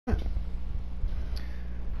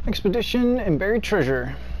Expedition and buried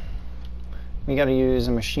treasure. We gotta use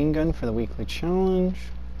a machine gun for the weekly challenge.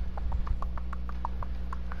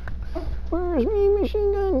 Where's me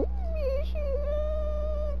machine gun? Machine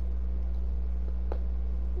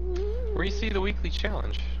gun. Where you see the weekly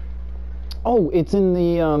challenge? Oh, it's in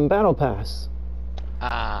the battle pass.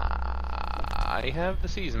 I have the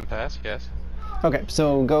season pass, yes. Okay,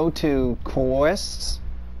 so go to quests.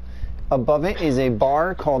 Above it is a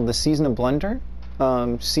bar called the Season of Blunder.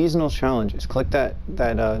 Seasonal challenges. Click that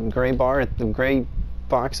gray bar at the gray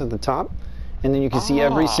box at the top, and then you can see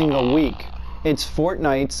every single week. It's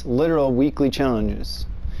fortnight's literal weekly challenges.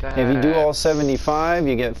 If you do all 75,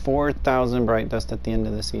 you get 4,000 bright dust at the end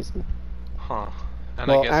of the season. Huh. And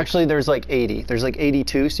Well, I guess actually, there's like 80. There's like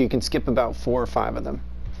 82, so you can skip about 4 or 5 of them.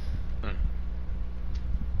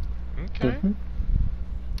 Okay.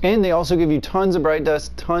 And they also give you tons of bright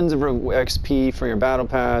dust, tons of XP for your battle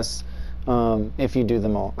pass, if you do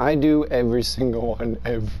them all. I do every single one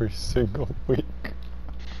every single week.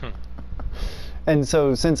 And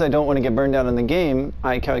so, since I don't want to get burned out on the game,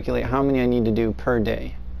 I calculate how many I need to do per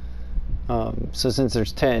day. So since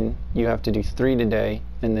there's 10, you have to do 3 today,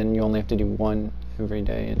 and then you only have to do 1 every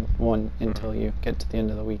day, and 1 until you get to the end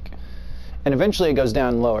of the week. And eventually it goes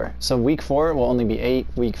down lower. So week 4 will only be 8,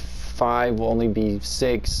 week 5 will only be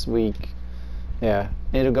 6, yeah,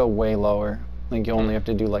 it'll go way lower. Like you only have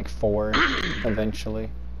to do like 4 eventually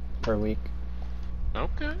per week.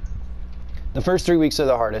 Okay. The first 3 weeks are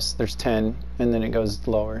the hardest. There's 10, and then it goes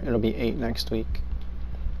lower. It'll be 8 next week,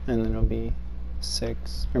 and then it'll be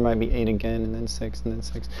 6. Or it might be 8 again, and then 6, and then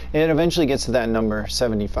 6. It eventually gets to that number,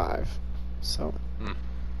 75. So.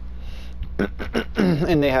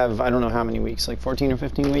 And they have, I don't know how many weeks, like 14 or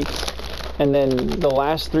 15 weeks. And then the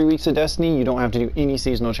last 3 weeks of Destiny, you don't have to do any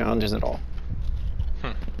seasonal challenges at all.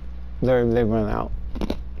 They run out.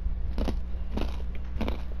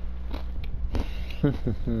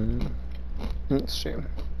 Let's see.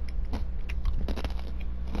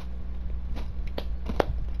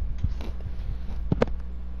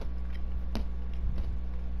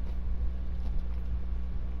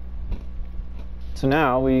 So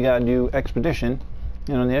now we gotta do Expedition,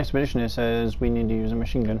 and on the Expedition it says we need to use a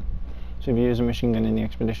machine gun. So if you use a machine gun in the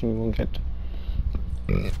Expedition, you will get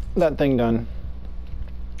that thing done.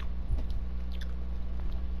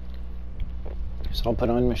 So I'll put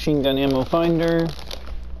on machine gun ammo finder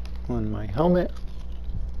on my helmet.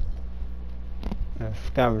 A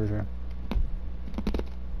scavenger.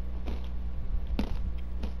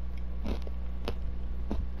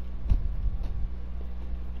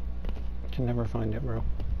 Can never find it, bro.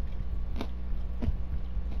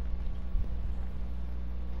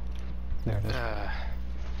 There it is.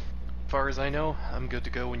 Far as I know, I'm good to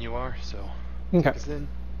go when you are, so Okay. take us in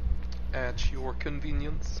at your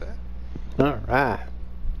convenience. Alright.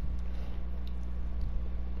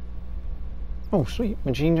 Oh, sweet.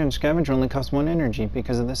 Machine gun scavenger only costs 1 energy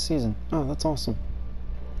because of this season. Oh, that's awesome.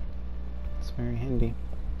 That's very handy.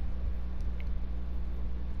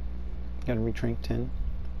 Gotta reach rank 10.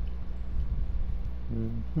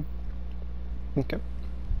 Okay.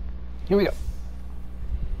 Here we go.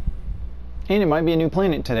 And it might be a new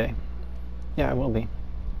planet today. Yeah, it will be.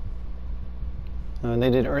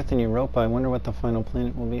 They did Earth and Europa. I wonder what the final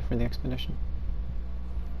planet will be for the expedition.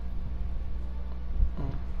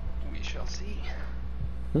 We shall see.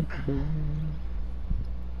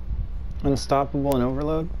 Unstoppable and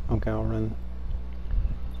Overload? Okay, I'll run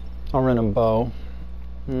a bow.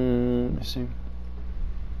 Let me see.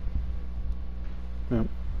 Yep.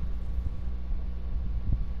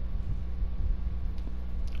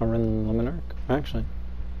 I'll run Luminarch. Actually,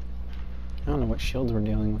 I don't know what shields we're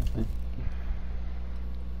dealing with.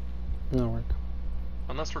 That'll work.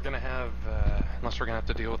 Unless we're gonna have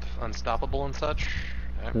to deal with Unstoppable and such.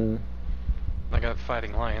 I got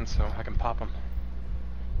Fighting Lion, so I can pop them.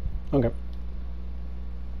 Okay.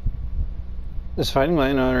 Does Fighting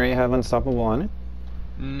Lion already have Unstoppable on it?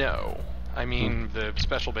 No, I mean the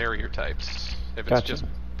special barrier types. If it's Gotcha. just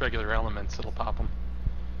regular elements, it'll pop them.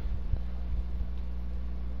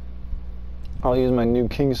 I'll use my new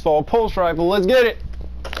King's Fall pulse rifle. Let's get it!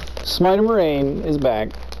 Smite Moraine is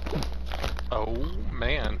back. Oh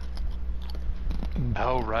man.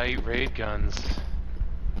 Oh right, raid guns.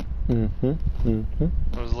 I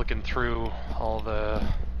was looking through all the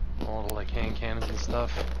like hand cannons and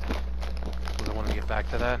stuff. Because I wanted to get back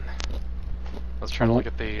to that. I was trying to look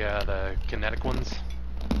at the kinetic ones,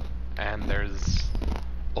 and there's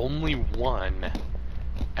only one,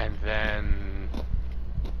 and then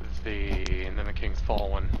the King's Fall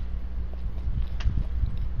one.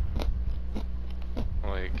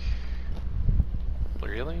 Like,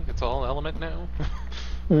 really? It's all element now?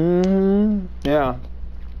 Yeah.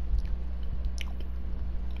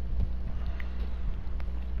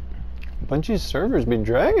 Bungie's servers be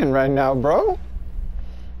dragging right now, bro.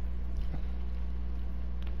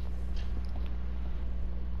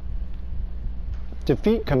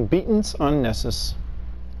 Defeat combatants on Nessus.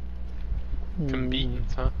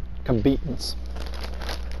 Combatants, huh? Combatants.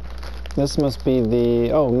 This must be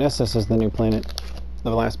the... Oh, Nessus is the new planet.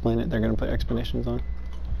 The last planet they're going to put expeditions on.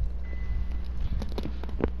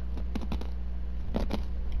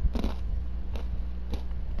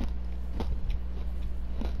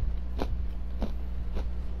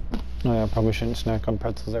 Oh yeah, I probably shouldn't snack on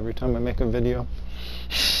pretzels every time I make a video.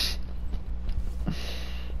 Sure.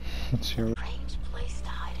 Strange place to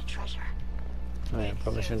hide a treasure. Oh yeah,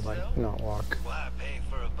 probably should like not walk. Why pay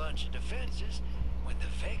for a bunch of defenses when the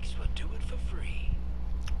fakes will do it for free?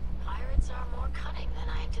 Pirates are more cunning than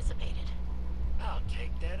I anticipated. I'll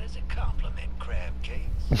take that as a compliment, crab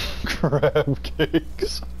cakes. Crab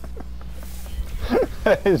cakes.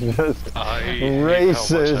 That is just I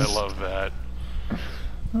racist. hate how much I love that.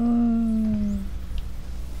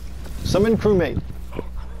 Summon crewmate.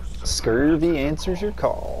 Scurvy answers your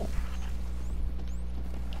call.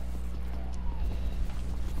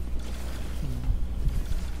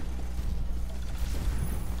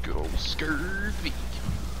 Good old scurvy.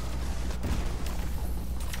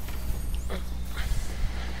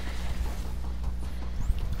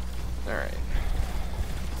 Alright.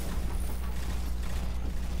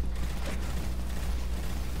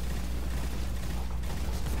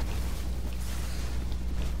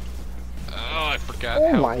 Oh, I forgot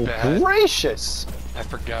Oh how my bad. gracious! I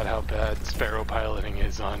forgot how bad sparrow piloting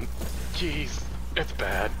is on. Jeez, it's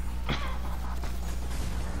bad.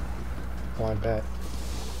 Oh, I bet.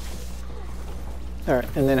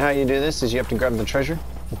 Alright, and then how you do this is you have to grab the treasure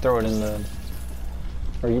and throw it in the...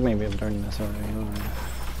 Or you may have done this already, I don't know.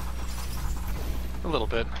 A little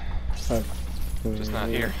bit. But Just not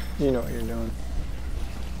here. You know what you're doing.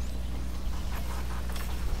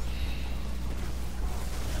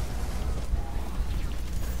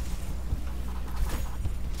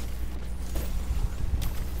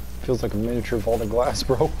 Feels like a miniature vault of glass,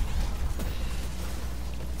 bro.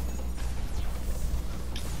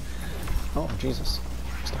 Oh, Jesus.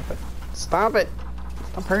 Stop it. Stop it!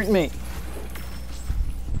 Stop hurting me!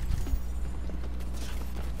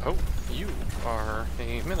 Oh, you are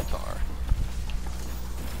a minotaur.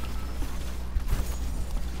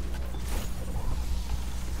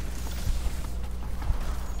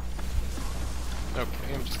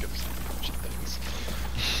 Okay, I'm just gonna stop a bunch of things.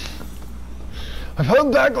 I've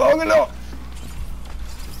held back long enough!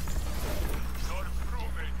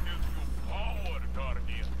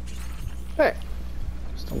 Hey!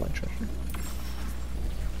 Stole my treasure.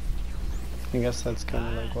 I guess that's kind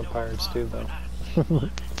of like what pirates do, though.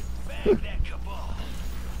 Bag that cabal.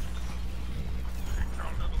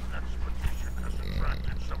 Our little expedition has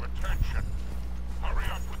attracted some attention. Hurry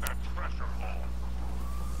up with that treasure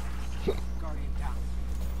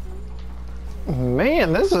haul.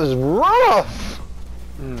 Man, this is rough!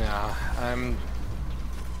 Nah, I'm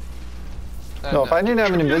No, if I not didn't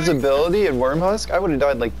have an contributing. invisibility at Wormhusk, I would have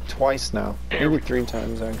died like twice now. Maybe 3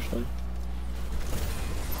 times, actually.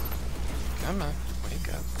 Come on,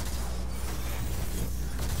 wake up.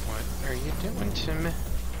 What are you doing to me?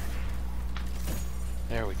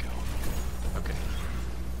 There we go. Okay.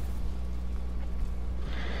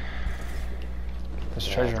 This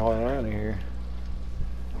treasure all around here.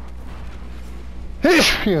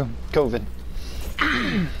 COVID.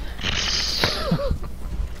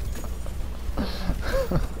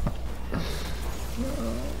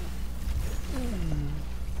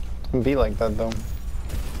 It'd be like that though.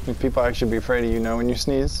 Like, people actually be afraid of you now when you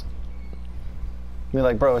sneeze. Be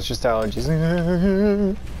like, bro, it's just allergies.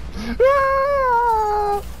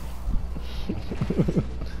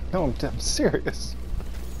 No, I'm serious.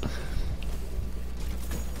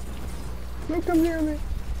 Don't come near me.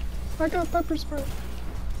 I got pepper spray.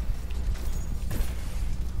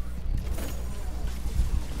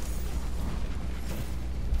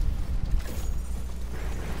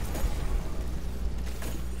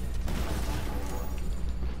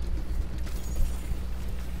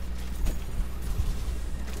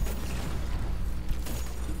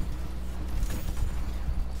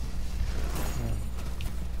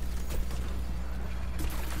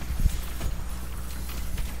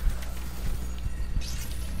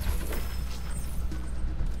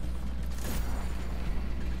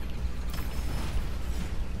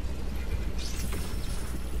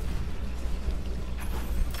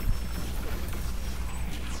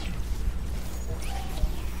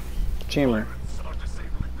 Chamber. Start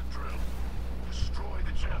disabling the drill. Destroy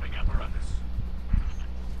the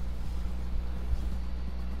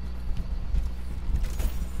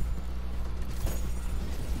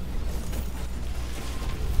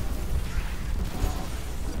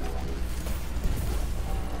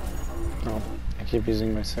Oh, I keep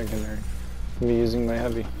using my secondary. I'll be using my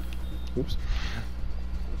heavy. Oops.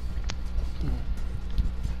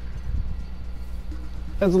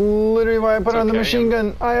 That's literally why I put on the machine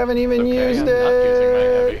gun. I haven't even used it. I'm not using my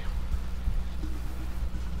heavy.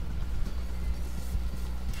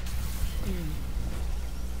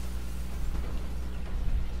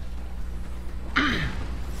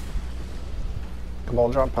 Cabal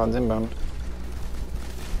drop pods inbound.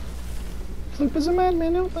 Floop is a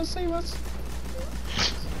madman, help us, save us.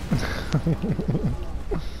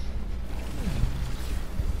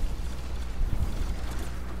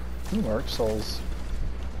 Ooh, Arch Souls.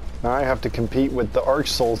 Now I have to compete with the Arch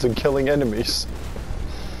Souls in killing enemies.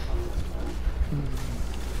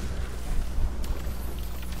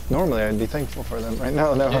 Normally I'd be thankful for them. Right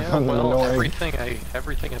now, I found them annoying.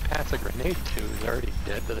 Everything I pass a grenade to is already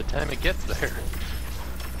dead by the time it gets there.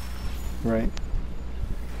 Right.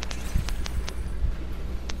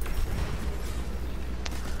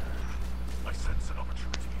 I sense an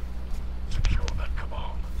opportunity. Secure that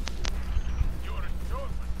cabal. You're a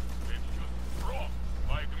servant. Makes you strong,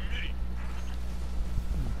 like me.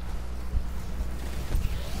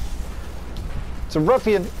 It's a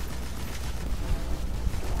ruffian.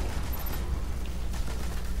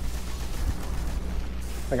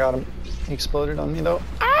 I got him. He exploded on me though.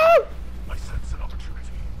 Ah! I sense an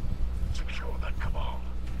opportunity. Secure that cabal.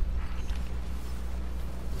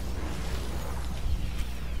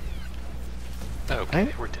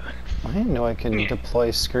 Okay, we're done. I didn't know I could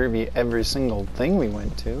deploy scurvy every single thing we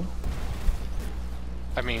went to.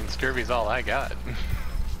 I mean, scurvy's all I got.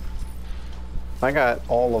 I got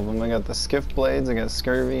all of them. I got the skiff blades, I got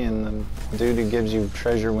scurvy, and the dude who gives you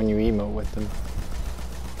treasure when you emote with them.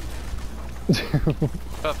 I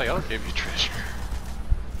thought they all gave you treasure.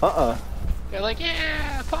 They're like,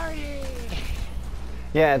 yeah, party!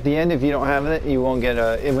 Yeah, at the end, if you don't have it, you won't get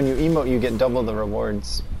when you emote, you get double the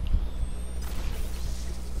rewards.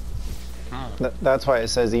 That's why it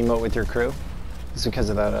says emote with your crew. It's because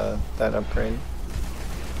of that that upgrade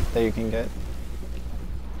that you can get.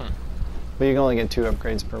 But you can only get 2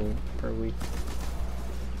 upgrades per week.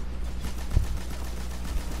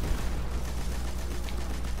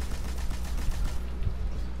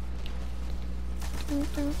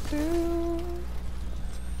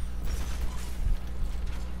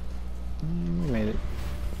 We made it.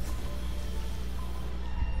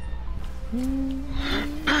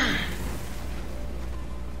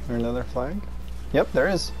 Is there another flag? Yep, there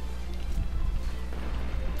is.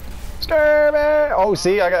 Scurvy! Oh,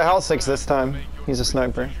 see, I got Hal 6 this time. He's a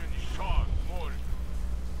sniper.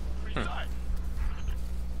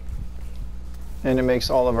 And it makes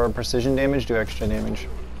all of our precision damage do extra damage.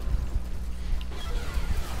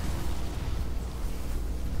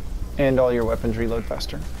 And all your weapons reload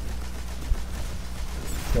faster.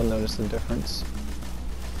 You'll notice the difference.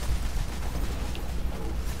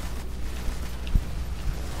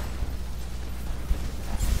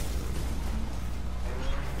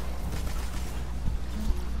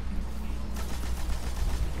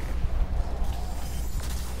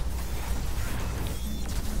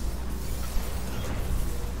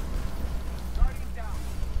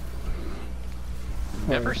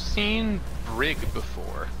 Never seen Brig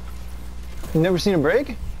before. You never seen a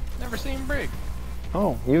brig? Never seen Brig.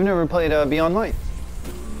 Oh, you've never played Beyond Light.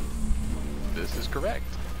 This is correct.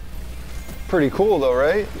 Pretty cool though,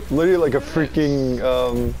 right? Literally like a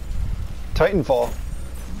freaking Titanfall.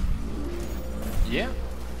 Yeah.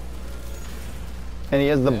 And he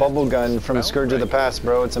has the bubble gun That's from about Scourge of the right. Past,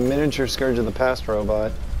 bro. It's a miniature Scourge of the Past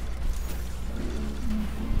robot.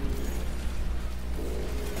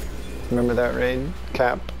 Remember that raid?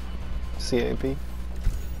 Cap. CAP. I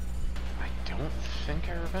don't think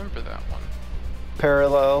I remember that one.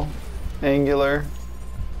 Parallel, angular,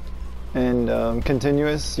 and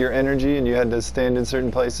continuous, your energy, and you had to stand in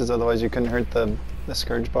certain places, otherwise you couldn't hurt the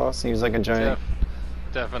Scourge boss. He was like a giant...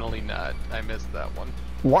 Definitely not. I missed that one.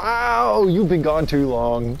 Wow, you've been gone too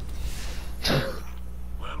long.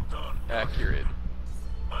 Well done. Accurate.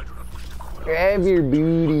 I do not wish to quit. Grab your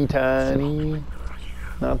booty, Tiny.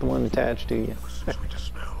 Not the one attached to you.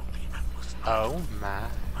 Oh my.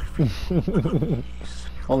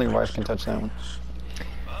 Only your wife can touch that one.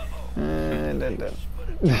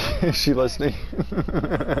 Is she listening?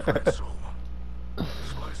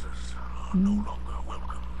 Slicers are no longer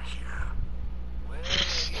welcome here. Well, a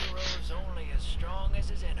hero's only as strong as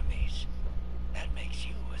his enemies. That makes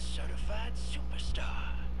you a certified superstar.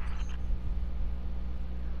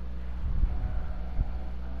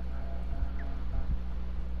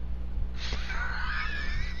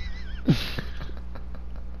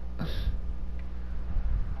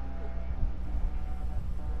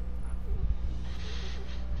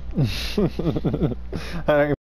 I don't